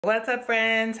What's up,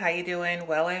 friends? How you doing?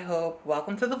 Well, I hope.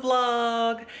 Welcome to the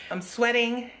vlog. I'm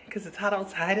sweating because it's hot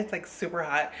outside. It's like super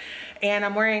hot. And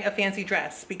I'm wearing a fancy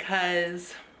dress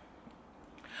because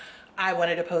I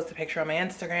wanted to post a picture on my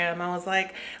Instagram. I was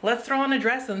like, let's throw on a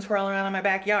dress and twirl around in my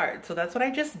backyard. So that's what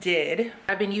I just did.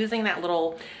 I've been using that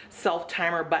little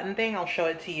self-timer button thing. I'll show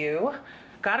it to you.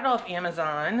 Got it off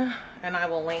Amazon and I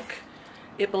will link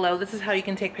it below. This is how you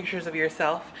can take pictures of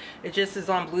yourself. It just is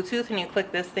on Bluetooth and you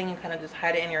click this thing, you kind of just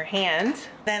hide it in your hand.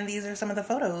 Then these are some of the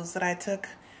photos that I took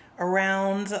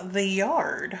around the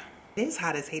yard. It is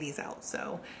hot as Hades out,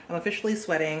 so I'm officially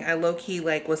sweating. I low-key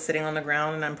like was sitting on the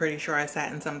ground and I'm pretty sure I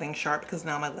sat in something sharp because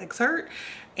now my legs hurt.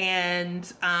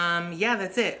 And yeah,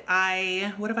 that's it.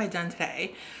 What have I done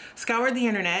today? Scoured the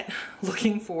internet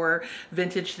looking for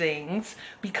vintage things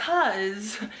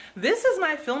because this is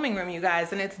my filming room, you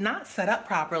guys, and it's not set up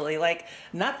properly. Like,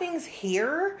 nothing's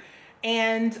here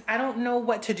and I don't know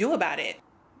what to do about it.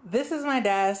 This is my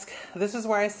desk. This is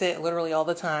where I sit literally all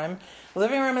the time.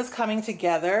 Living room is coming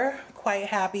together. Quite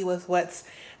happy with what's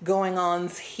going on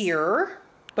here.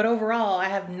 But overall, I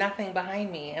have nothing behind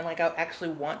me and like I actually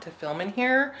want to film in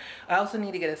here. I also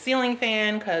need to get a ceiling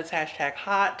fan because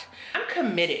 #hot. I'm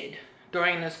committed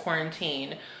during this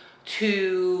quarantine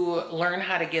to learn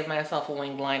how to give myself a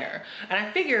winged liner. And I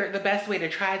figure the best way to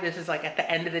try this is like at the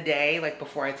end of the day, like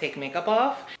before I take makeup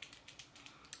off.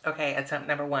 Okay, attempt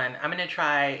number one. I'm gonna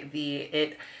try the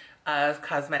It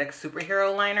Cosmetics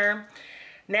Superhero Liner.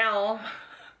 Now,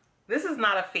 this is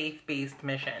not a faith-based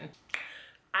mission.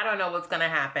 I don't know what's gonna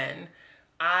happen.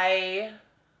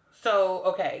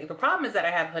 Okay, the problem is that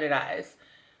I have hooded eyes.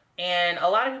 And a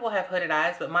lot of people have hooded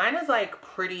eyes, but mine is like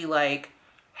pretty like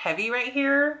heavy right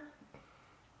here.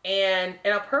 And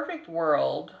in a perfect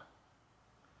world,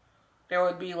 there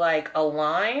would be like a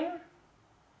line,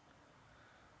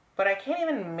 but I can't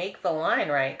even make the line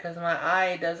right because my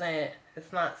eye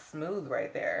it's not smooth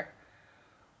right there.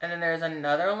 And then there's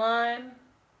another line.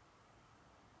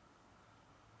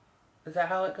 Is that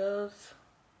how it goes?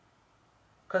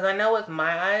 Because I know with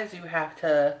my eyes, you have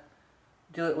to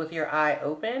do it with your eye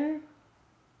open.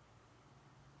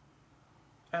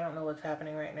 I don't know what's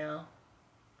happening right now.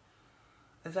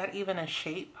 Is that even a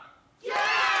shape? Yeah!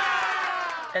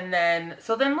 And then,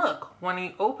 so then look, when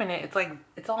you open it, it's like,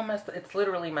 it's all messed up. It's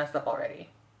literally messed up already.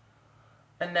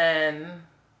 And then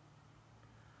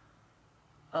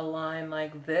a line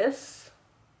like this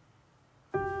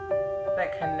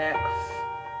that connects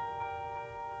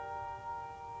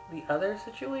the other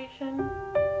situation.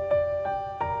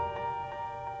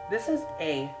 This is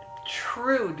a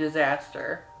true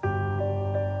disaster. Like,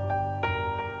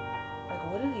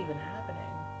 what is even happening?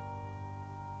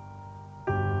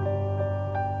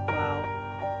 Wow.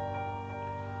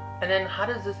 And then how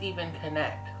does this even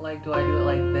connect? Like, do I do it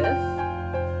like this?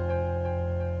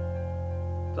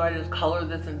 Do I just color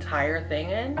this entire thing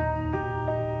in?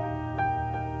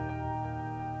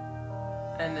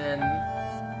 And then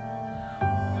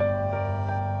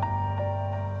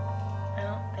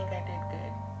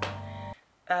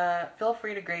feel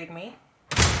free to grade me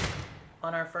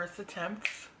on our first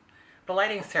attempts. The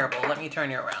lighting's terrible. Let me turn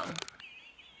you around.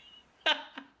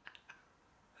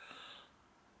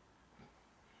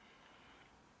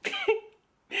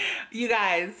 You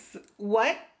guys,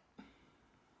 what?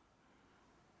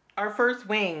 Our first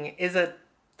wing is a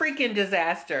freaking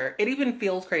disaster. It even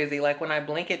feels crazy. Like when I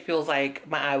blink, it feels like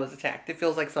my eye was attacked. It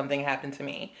feels like something happened to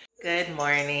me. Good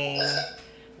morning.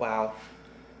 Wow.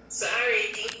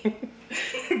 Sorry.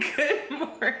 Good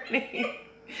morning.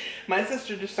 My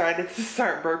sister decided to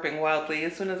start burping wildly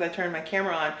as soon as I turned my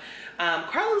camera on.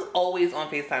 Carla's always on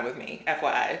FaceTime with me,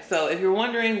 FYI. So if you're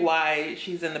wondering why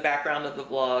she's in the background of the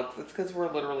vlogs, it's because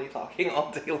we're literally talking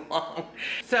all day long.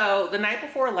 So the night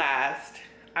before last,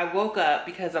 I woke up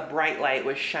because a bright light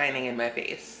was shining in my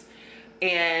face.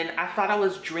 And I thought I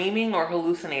was dreaming or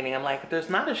hallucinating. I'm like, there's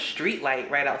not a street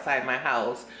light right outside my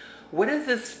house. What is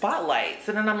this spotlight?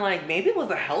 So then I'm like, maybe it was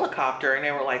a helicopter and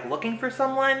they were like looking for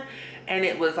someone and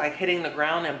it was like hitting the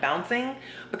ground and bouncing.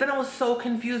 But then I was so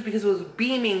confused because it was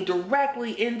beaming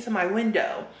directly into my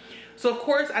window. So of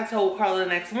course I told Carla the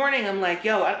next morning, I'm like,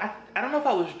 yo, I don't know if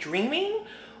I was dreaming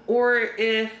or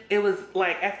if it was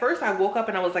like, at first I woke up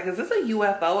and I was like, is this a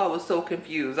UFO? I was so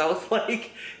confused. I was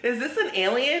like, is this an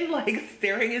alien like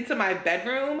staring into my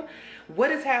bedroom?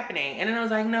 What is happening? And then I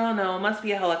was like, no, it must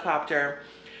be a helicopter.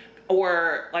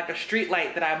 Or like a street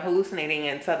light that I'm hallucinating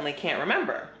and suddenly can't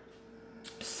remember.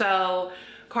 So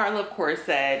Carla, of course,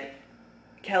 said,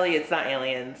 Kelly, it's not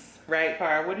aliens. Right,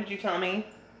 Carla? What did you tell me?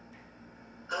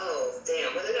 Oh,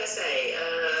 damn. What did I say?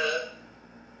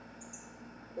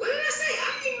 What did I say?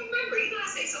 I don't even remember. You know, I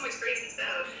say so much crazy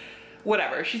stuff.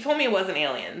 whatever. She told me it wasn't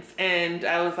aliens. And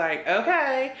I was like,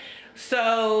 okay.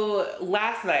 So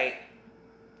last night,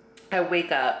 I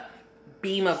wake up,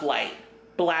 beam of light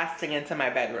blasting into my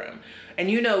bedroom.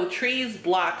 And you know, trees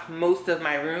block most of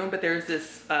my room, but there's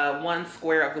this one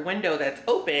square of the window that's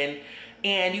open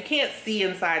and you can't see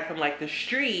inside from like the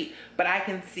street, but I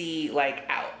can see like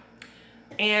out.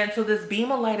 And so this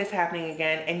beam of light is happening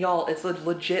again, and y'all, it's a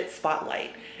legit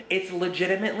spotlight. It's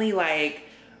legitimately like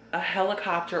a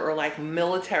helicopter or like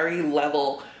military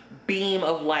level beam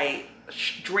of light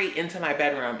straight into my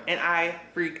bedroom, and I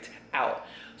freaked out.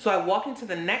 So I walk into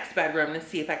the next bedroom to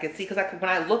see if I could see, because when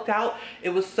I looked out, it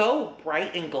was so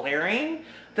bright and glaring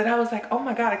that I was like, oh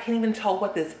my God, I can't even tell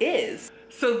what this is.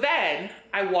 So then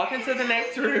I walk into the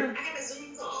next room. I have a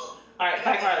Zoom call. All right,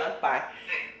 bye Carla, bye.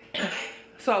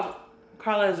 So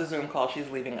Carla has a Zoom call, she's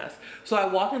leaving us. So I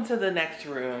walk into the next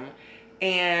room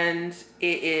and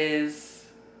it is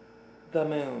the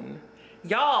moon.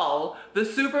 Y'all, the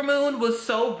super moon was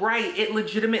so bright, it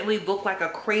legitimately looked like a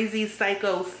crazy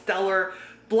psycho stellar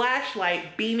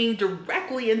flashlight beaming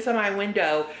directly into my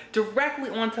window, directly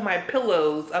onto my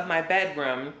pillows of my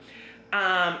bedroom.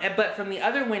 But from the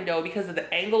other window, because of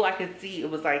the angle I could see, it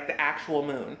was like the actual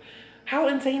moon. How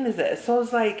insane is this? So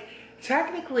it's like,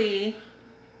 technically,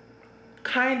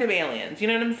 kind of aliens, you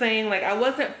know what I'm saying? Like, I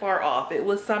wasn't far off. It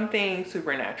was something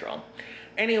supernatural.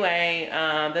 Anyway,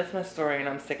 that's my story and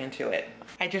I'm sticking to it.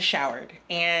 I just showered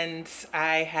and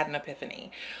I had an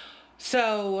epiphany.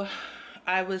 So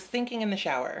I was thinking in the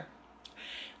shower,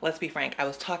 let's be frank, I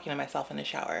was talking to myself in the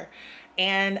shower,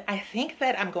 and I think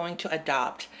that I'm going to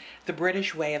adopt the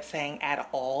British way of saying at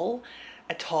all.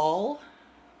 I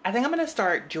think I'm gonna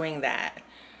start doing that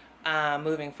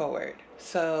moving forward.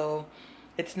 So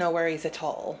it's no worries at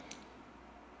all.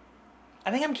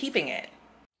 I think I'm keeping it.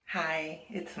 Hi,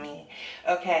 it's me.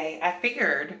 Okay, I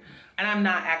figured, and I'm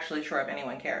not actually sure if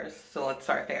anyone cares, so let's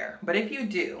start there. But if you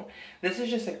do, this is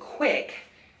just a quick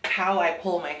how I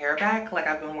pull my hair back. Like,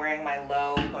 I've been wearing my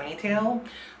low ponytail.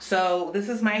 So this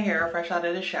is my hair fresh out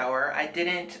of the shower. I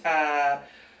didn't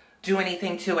do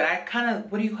anything to it. I kind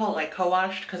of, what do you call it, like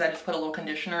co-washed, because I just put a little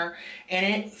conditioner in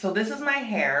it. So this is my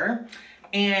hair,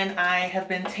 and I have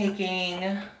been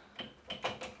taking,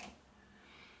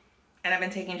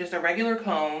 just a regular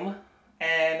comb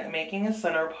and making a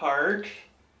center part,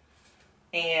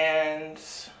 and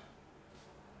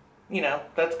you know,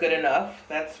 that's good enough.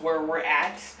 That's where we're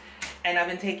at. And I've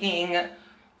been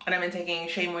taking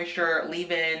Shea Moisture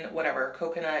leave-in, whatever,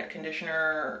 coconut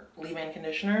conditioner, leave-in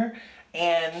conditioner,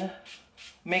 and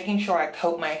making sure I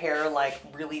coat my hair like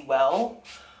really well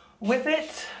with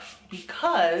it,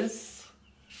 because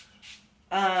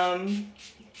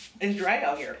it's dry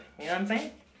out here. You know what I'm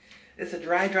saying? It's a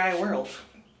dry, dry world.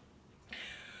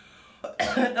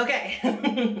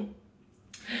 Okay.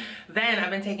 Then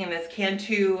I've been taking this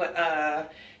Cantu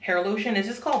hair lotion. It's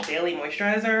just called Daily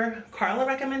Moisturizer. Carla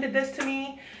recommended this to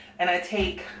me, and I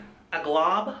take a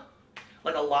glob,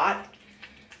 like a lot,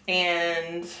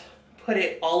 and put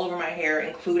it all over my hair,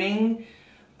 including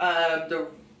the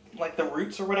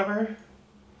roots or whatever,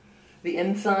 the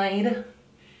inside,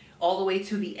 all the way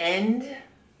to the end,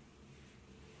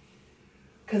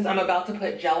 because I'm about to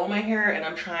put gel in my hair and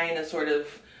I'm trying to sort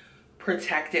of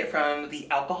protect it from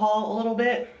the alcohol a little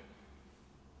bit.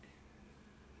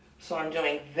 So I'm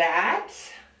doing that.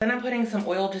 Then I'm putting some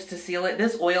oil just to seal it.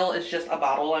 This oil is just a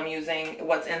bottle I'm using.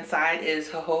 What's inside is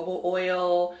jojoba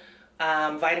oil,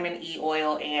 vitamin E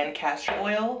oil, and castor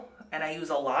oil, and I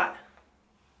use a lot.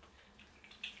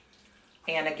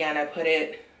 And again, I put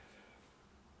it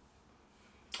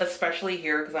especially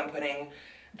here because I'm putting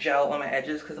gel on my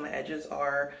edges, because my edges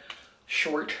are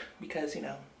short because, you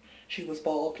know, she was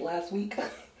bald last week.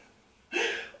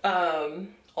 All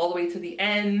the way to the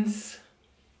ends.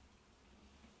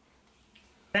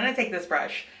 Then I take this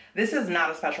brush. This is not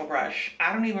a special brush.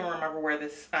 I don't even remember where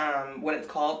this, what it's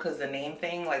called, because the name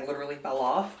thing like literally fell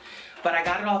off. But I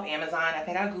got it off Amazon. I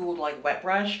think I Googled like wet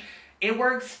brush. It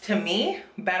works, to me,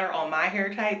 better on my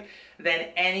hair type than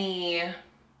any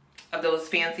of those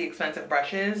fancy expensive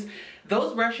brushes.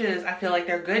 Those brushes, I feel like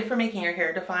they're good for making your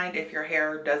hair defined if your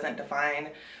hair doesn't define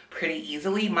pretty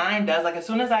easily. Mine does. Like, as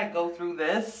soon as I go through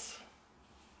this,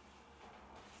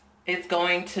 it's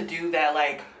going to do that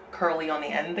like curly on the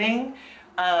end thing.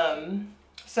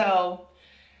 So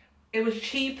it was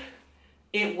cheap,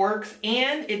 it works,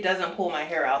 and it doesn't pull my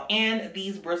hair out. And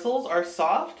these bristles are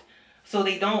soft, so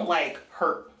they don't like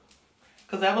hurt.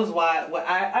 Because that was why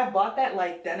I bought that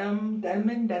like denim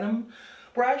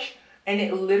brush, and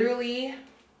it literally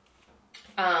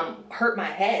hurt my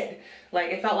head.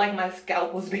 Like, it felt like my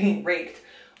scalp was being raked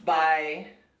by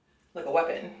like a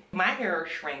weapon. My hair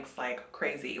shrinks like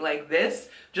crazy. Like this,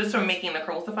 just from making the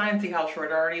curls define, see how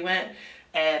short it already went?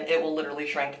 And it will literally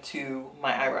shrink to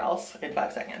my eyebrows in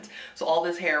 5 seconds. So all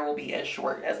this hair will be as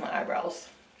short as my eyebrows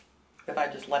if I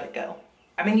just let it go.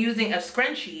 I've been using a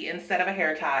scrunchie instead of a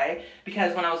hair tie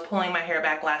because when I was pulling my hair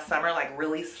back last summer, like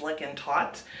really slick and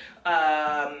taut,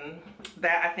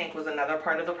 that I think was another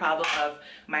part of the problem of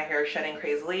my hair shedding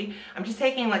crazily. I'm just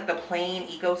taking like the plain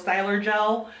Eco Styler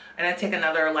gel, and I take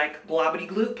another like globbity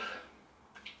gloop,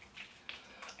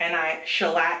 and I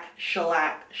shellac,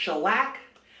 shellac, shellac,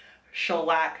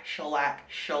 shellac, shellac,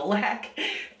 shellac,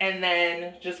 and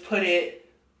then just put it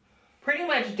pretty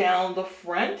much down the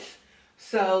front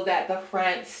so that the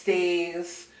front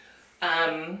stays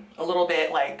a little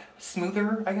bit like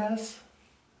smoother, I guess.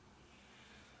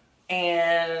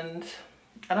 And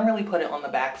I don't really put it on the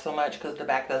back so much because the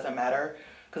back doesn't matter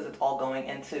because it's all going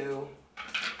into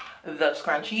the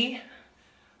scrunchie.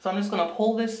 So I'm just gonna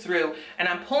pull this through, and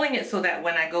I'm pulling it so that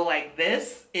when I go like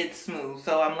this, it's smooth.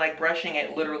 So I'm like brushing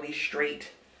it literally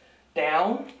straight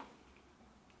down.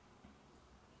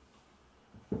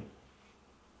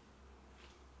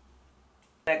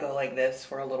 I go like this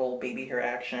for a little baby hair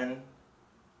action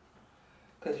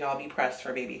because y'all be pressed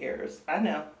for baby hairs. I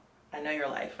know your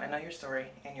life, I know your story,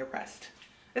 and you're pressed.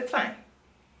 It's fine,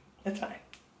 it's fine.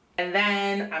 And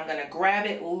then I'm gonna grab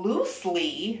it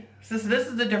loosely. This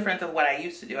is the difference of what I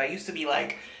used to do. I used to be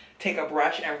like, take a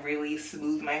brush and really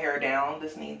smooth my hair down.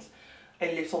 This needs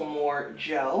a little more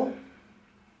gel.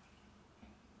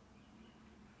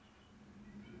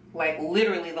 Like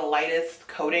literally the lightest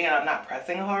coating, and I'm not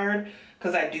pressing hard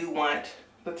because I do want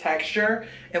the texture.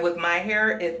 And with my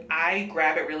hair, if I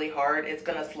grab it really hard, it's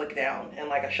gonna slick down in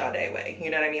like a Sade way.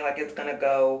 You know what I mean? Like it's gonna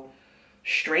go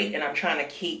straight, and I'm trying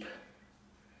to keep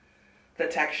the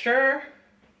texture.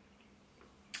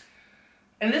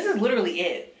 And this is literally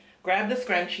it. Grab the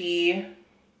scrunchie,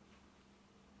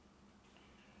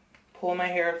 pull my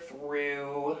hair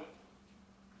through.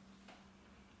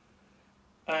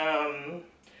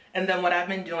 And then what I've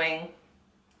been doing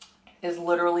is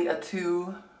literally a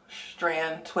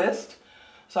 2-strand twist.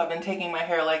 So I've been taking my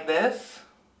hair like this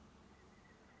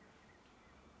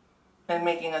and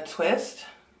making a twist.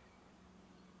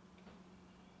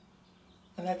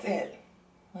 And that's it.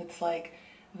 It's like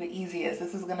the easiest.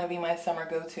 This is gonna be my summer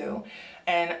go-to.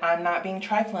 And I'm not being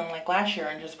trifling like last year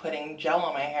and just putting gel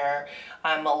on my hair.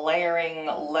 I'm layering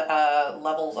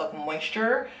levels of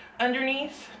moisture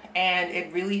underneath, and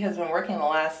it really has been working the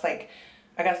last, like,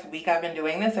 I guess week I've been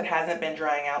doing this. It hasn't been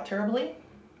drying out terribly.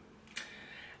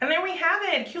 And there we have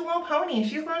it, cute little pony.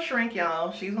 She's gonna shrink,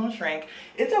 y'all. She's gonna shrink.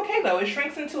 It's okay though, it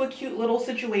shrinks into a cute little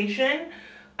situation.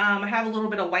 I have a little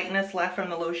bit of whiteness left from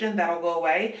the lotion. That'll go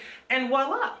away. And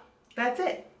voila, that's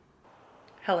it.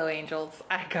 Hello, angels.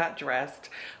 I got dressed,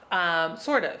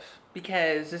 sort of,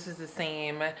 because this is the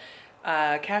same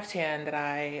caftan that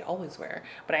I always wear.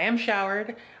 But I am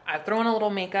showered. I've thrown a little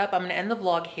makeup. I'm gonna end the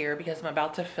vlog here because I'm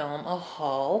about to film a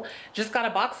haul. Just got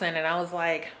a box in, and I was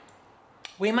like,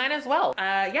 we might as well.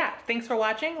 Yeah, thanks for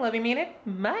watching. Love you, mean it.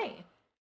 Bye.